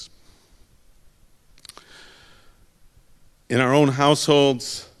other things. In our own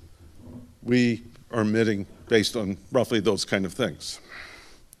households, we are emitting based on roughly those kind of things.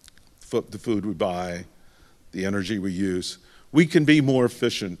 The food we buy, the energy we use. We can be more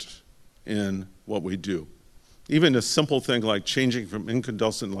efficient in what we do. Even a simple thing like changing from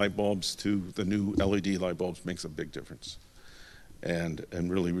incandescent light bulbs to the new LED light bulbs makes a big difference and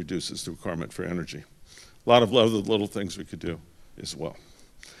really reduces the requirement for energy. A lot of other little things we could do as well.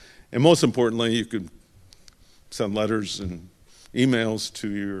 And most importantly, you could send letters and emails to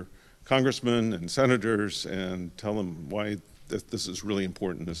your congressmen and senators and tell them why this is really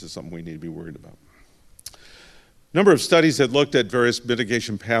important. This is something we need to be worried about. A number of studies have looked at various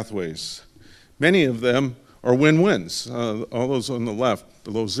mitigation pathways. Many of them are win-wins, all those on the left,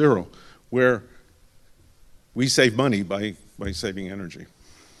 below zero, where we save money by saving energy.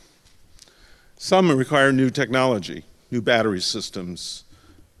 Some require new technology, new battery systems,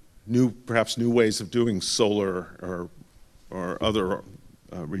 perhaps new ways of doing solar or other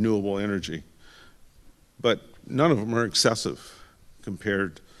renewable energy. But none of them are excessive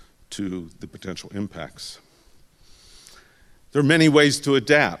compared to the potential impacts. There are many ways to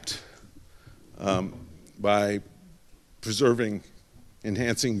adapt by preserving,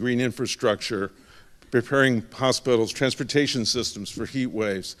 enhancing green infrastructure, preparing hospitals, transportation systems for heat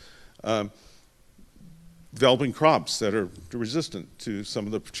waves, developing crops that are resistant to some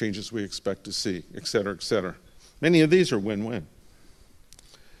of the changes we expect to see, et cetera, et cetera. Many of these are win-win.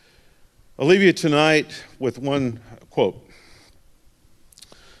 I'll leave you tonight with one quote.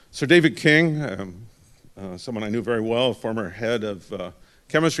 Sir David King, someone I knew very well, former head of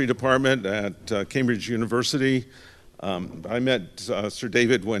chemistry department at Cambridge University. I met Sir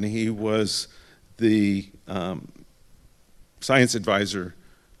David when he was the science advisor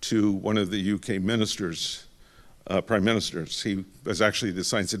to one of the UK ministers, prime ministers. He was actually the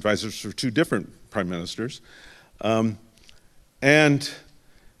science advisor for two different prime ministers. And a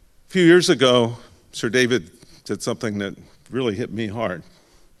few years ago, Sir David said something that really hit me hard.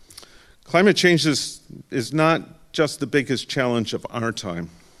 Climate change is not just the biggest challenge of our time.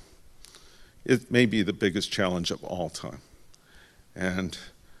 It may be the biggest challenge of all time. And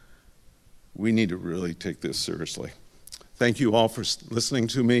we need to really take this seriously. Thank you all for listening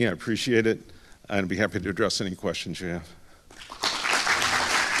to me. I appreciate it. I'd be happy to address any questions you have.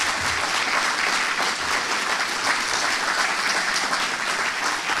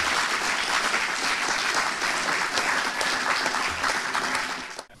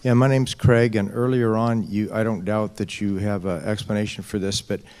 Yeah, my name's Craig, and earlier on, I don't doubt that you have an explanation for this,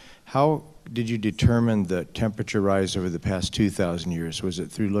 but how did you determine the temperature rise over the past 2,000 years? Was it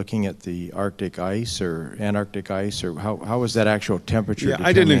through looking at the Arctic ice or Antarctic ice, or how was that actual temperature determination?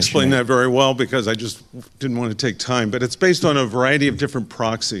 I didn't explain that very well because I just didn't want to take time, but it's based on a variety of different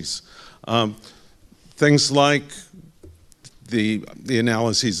proxies. Things like the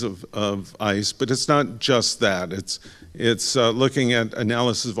analyses of ice, but it's not just that. It's looking at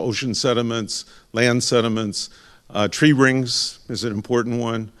analysis of ocean sediments, land sediments, tree rings is an important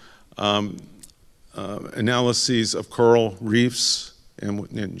one, analyses of coral reefs,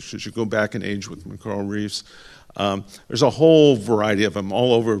 and should you go back in age with coral reefs. There's a whole variety of them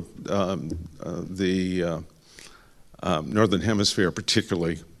all over the northern hemisphere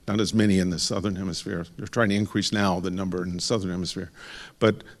particularly. Not as many in the southern hemisphere. They're trying to increase now the number in the southern hemisphere.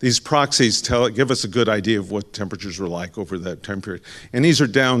 But these proxies give us a good idea of what temperatures were like over that time period. And these are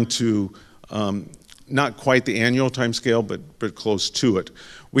down to not quite the annual time scale, but close to it.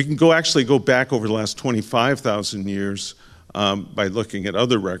 We can actually go back over the last 25,000 years by looking at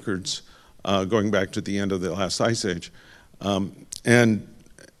other records, going back to the end of the last ice age. And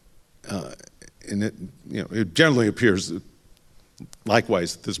it generally appears that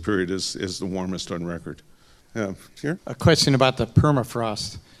likewise, this period is the warmest on record. Here? A question about the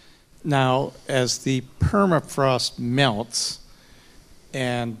permafrost. Now, as the permafrost melts,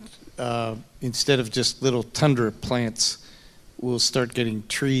 and instead of just little tundra plants, we'll start getting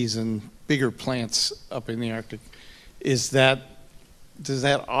trees and bigger plants up in the Arctic. Does that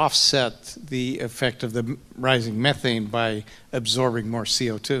offset the effect of the rising methane by absorbing more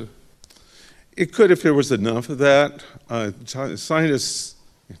CO2? It could if there was enough of that. Scientists,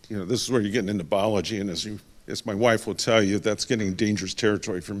 this is where you're getting into biology, and as my wife will tell you, that's getting dangerous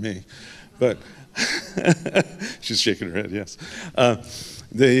territory for me. But she's shaking her head, yes.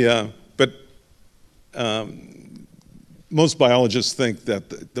 But most biologists think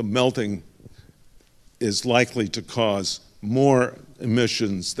that the melting is likely to cause more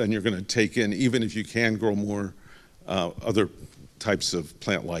emissions than you're going to take in, even if you can grow more other types of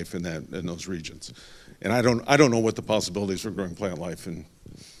plant life in those regions. And I don't know what the possibilities for growing plant life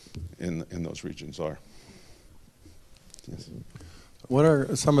in those regions are. Yes. What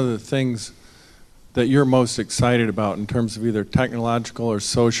are some of the things that you're most excited about in terms of either technological or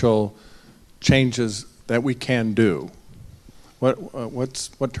social changes that we can do?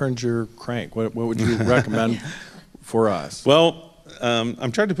 What turns your crank? What would you recommend for us? Well,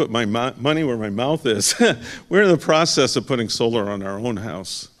 I'm trying to put my money where my mouth is. We're in the process of putting solar on our own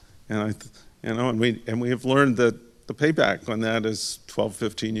house, and we have learned that the payback on that is 12,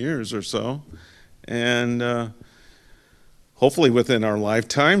 15 years or so, and hopefully within our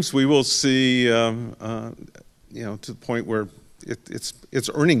lifetimes we will see, to the point where it's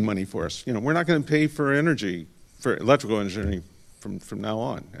earning money for us. We're not going to pay for electrical energy from now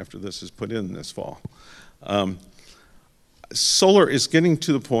on after this is put in this fall. Solar is getting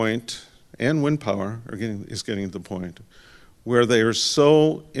to the point, and wind power is getting to the point, where they are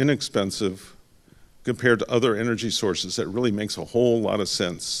so inexpensive compared to other energy sources that really makes a whole lot of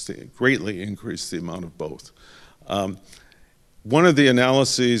sense to greatly increase the amount of both. One of the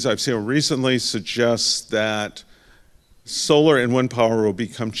analyses I've seen recently suggests that solar and wind power will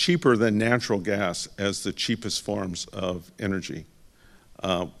become cheaper than natural gas as the cheapest forms of energy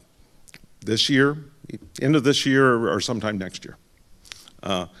this year, end of this year, or sometime next year.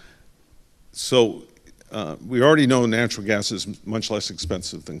 So we already know natural gas is much less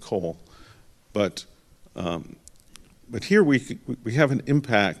expensive than coal, but here we have an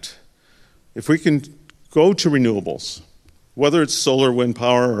impact. If we can go to renewables, whether it's solar, wind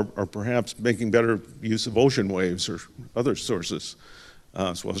power, or perhaps making better use of ocean waves or other sources,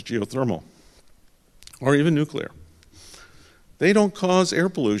 as well as geothermal, or even nuclear. They don't cause air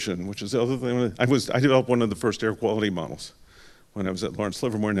pollution, which is the other thing. I developed one of the first air quality models when I was at Lawrence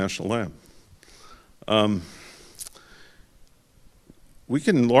Livermore National Lab. We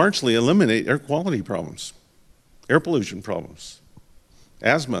can largely eliminate air quality problems, air pollution problems,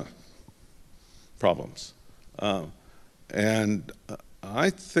 asthma problems. And I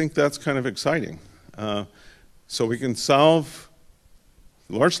think that's kind of exciting. So we can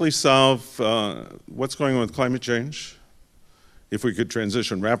largely solve what's going on with climate change. If we could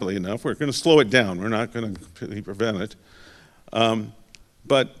transition rapidly enough, we're going to slow it down. We're not going to completely prevent it.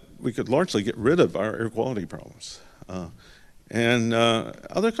 But we could largely get rid of our air quality problems. And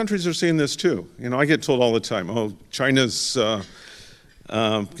other countries are seeing this too. You know, I get told all the time, oh, China's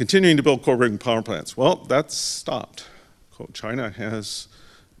continuing to build coal-burning power plants. Well, that's stopped. China is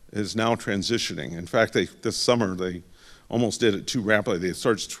now transitioning. In fact, this summer they almost did it too rapidly. They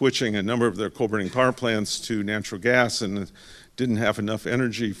started switching a number of their coal-burning power plants to natural gas and didn't have enough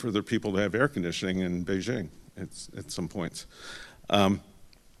energy for their people to have air conditioning in Beijing at some points.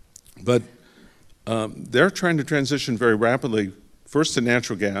 But they're trying to transition very rapidly, first to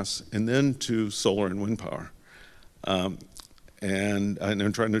natural gas and then to solar and wind power. And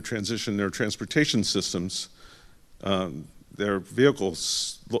they're trying to transition their transportation systems. Their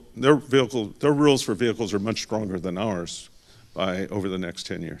rules for vehicles are much stronger than ours over the next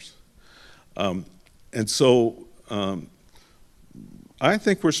 10 years. And so I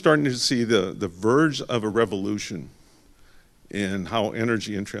think we're starting to see the verge of a revolution in how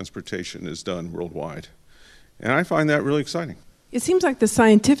energy and transportation is done worldwide. And I find that really exciting. It seems like the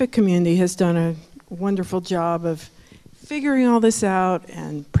scientific community has done a wonderful job of figuring all this out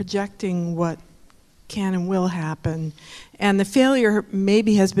and projecting what can and will happen. And the failure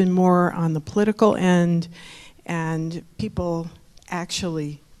maybe has been more on the political end and people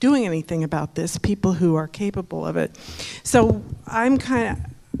actually doing anything about this, people who are capable of it. So I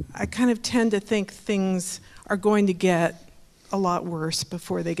kind of tend to think things are going to get a lot worse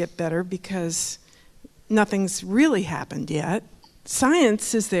before they get better because nothing's really happened yet.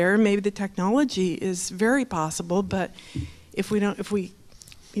 Science is there, maybe the technology is very possible, but if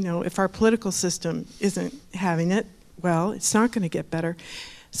our political system isn't having it, well, it's not going to get better.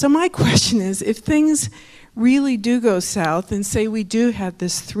 So my question is, if things really do go south, and say we do have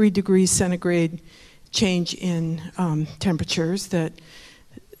this 3 degrees centigrade change in temperatures that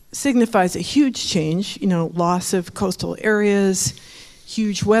signifies a huge change, loss of coastal areas,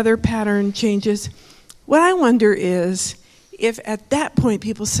 huge weather pattern changes. What I wonder is if at that point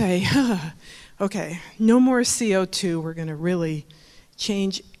people say, okay, no more CO2, we're going to really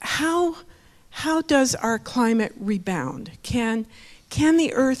change. How does our climate rebound? Can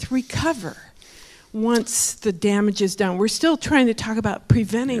the Earth recover once the damage is done? We're still trying to talk about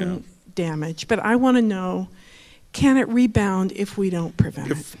preventing damage, but I want to know, can it rebound if we don't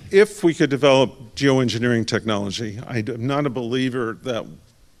prevent it? If we could develop geoengineering technology, I'm not a believer that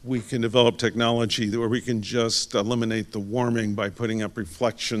we can develop technology where we can just eliminate the warming by putting up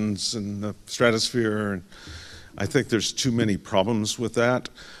reflections in the stratosphere. And I think there's too many problems with that.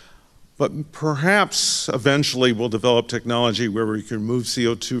 But perhaps eventually we'll develop technology where we can remove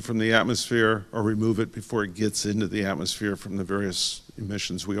CO2 from the atmosphere or remove it before it gets into the atmosphere from the various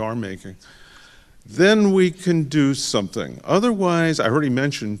emissions we are making. Then we can do something. Otherwise, I already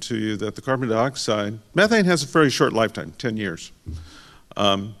mentioned to you that the carbon dioxide, methane has a very short lifetime, 10 years.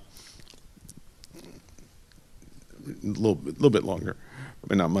 A little bit longer,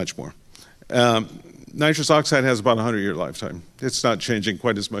 but not much more. Nitrous oxide has about a 100-year lifetime. It's not changing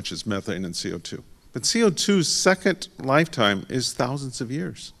quite as much as methane and CO2. But CO2's second lifetime is thousands of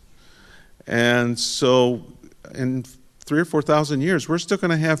years. And so in 3,000 or 4,000 years, we're still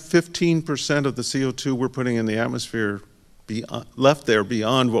going to have 15% of the CO2 we're putting in the atmosphere left there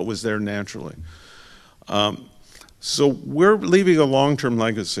beyond what was there naturally. So we're leaving a long-term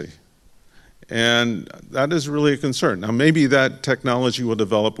legacy. And that is really a concern. Now, maybe that technology will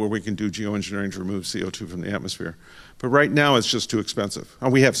develop where we can do geoengineering to remove CO2 from the atmosphere. But right now, it's just too expensive.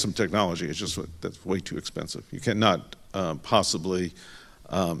 And we have some technology, it's just that's way too expensive. You cannot possibly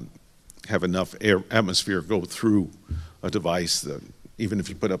have enough atmosphere go through a device that, even if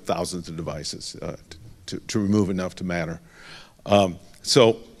you put up thousands of devices, to remove enough to matter.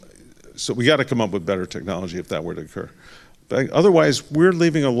 So we got to come up with better technology if that were to occur. But otherwise, we're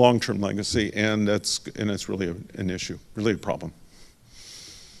leaving a long-term legacy, and it's really an issue, really a problem.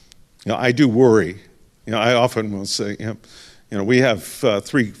 I do worry. I often will say, we have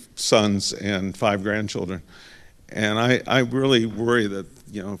 3 sons and 5 grandchildren, and I really worry that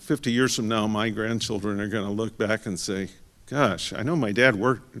 50 years from now, my grandchildren are going to look back and say, "Gosh, I know my dad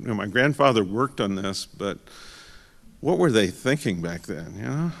worked, my grandfather worked on this, but what were they thinking back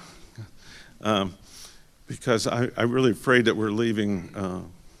then?" Because I'm really afraid that we're leaving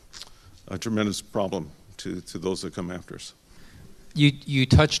a tremendous problem to those that come after us. You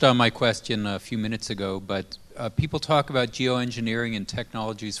touched on my question a few minutes ago, but people talk about geoengineering and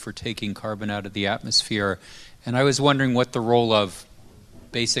technologies for taking carbon out of the atmosphere, and I was wondering what the role of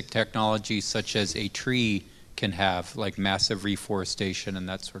basic technologies such as a tree can have, like massive reforestation and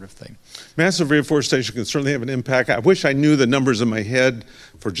that sort of thing. Massive reforestation can certainly have an impact. I wish I knew the numbers in my head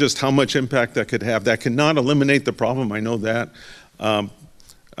for just how much impact that could have. That cannot eliminate the problem, I know that.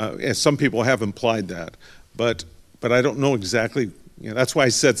 As some people have implied that. But I don't know exactly, that's why I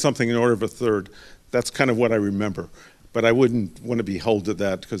said something in order of a third. That's kind of what I remember. But I wouldn't want to be held to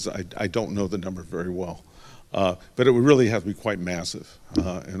that because I don't know the number very well. But it would really have to be quite massive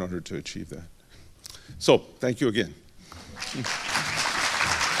in order to achieve that. So, thank you again.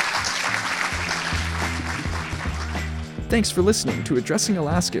 Thanks for listening to Addressing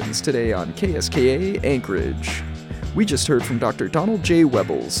Alaskans today on KSKA Anchorage. We just heard from Dr. Donald J.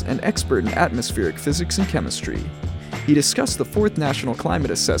 Webbles, an expert in atmospheric physics and chemistry. He discussed the 4th National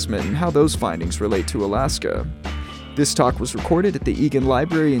Climate Assessment and how those findings relate to Alaska. This talk was recorded at the Egan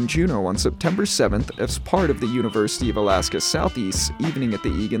Library in Juneau on September 7th as part of the University of Alaska Southeast's Evening at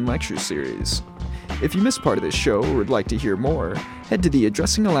the Egan Lecture Series. If you missed part of this show or would like to hear more, head to the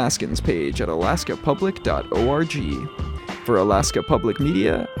Addressing Alaskans page at alaskapublic.org. For Alaska Public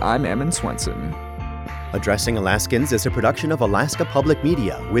Media, I'm Ammon Swenson. Addressing Alaskans is a production of Alaska Public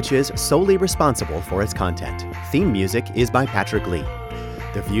Media, which is solely responsible for its content. Theme music is by Patrick Lee.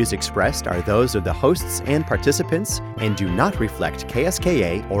 The views expressed are those of the hosts and participants and do not reflect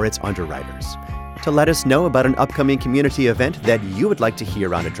KSKA or its underwriters. To let us know about an upcoming community event that you would like to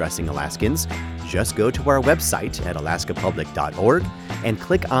hear on Addressing Alaskans, just go to our website at alaskapublic.org and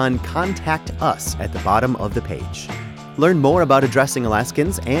click on Contact Us at the bottom of the page. Learn more about Addressing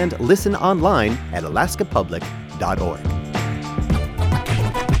Alaskans and listen online at alaskapublic.org.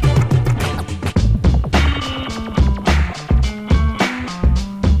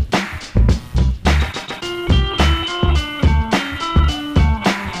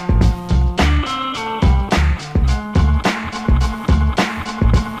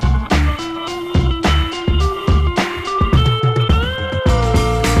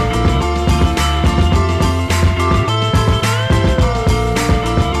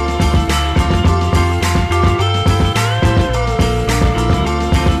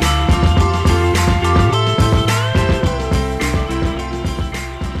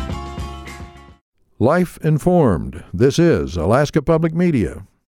 Life Informed. This is Alaska Public Media.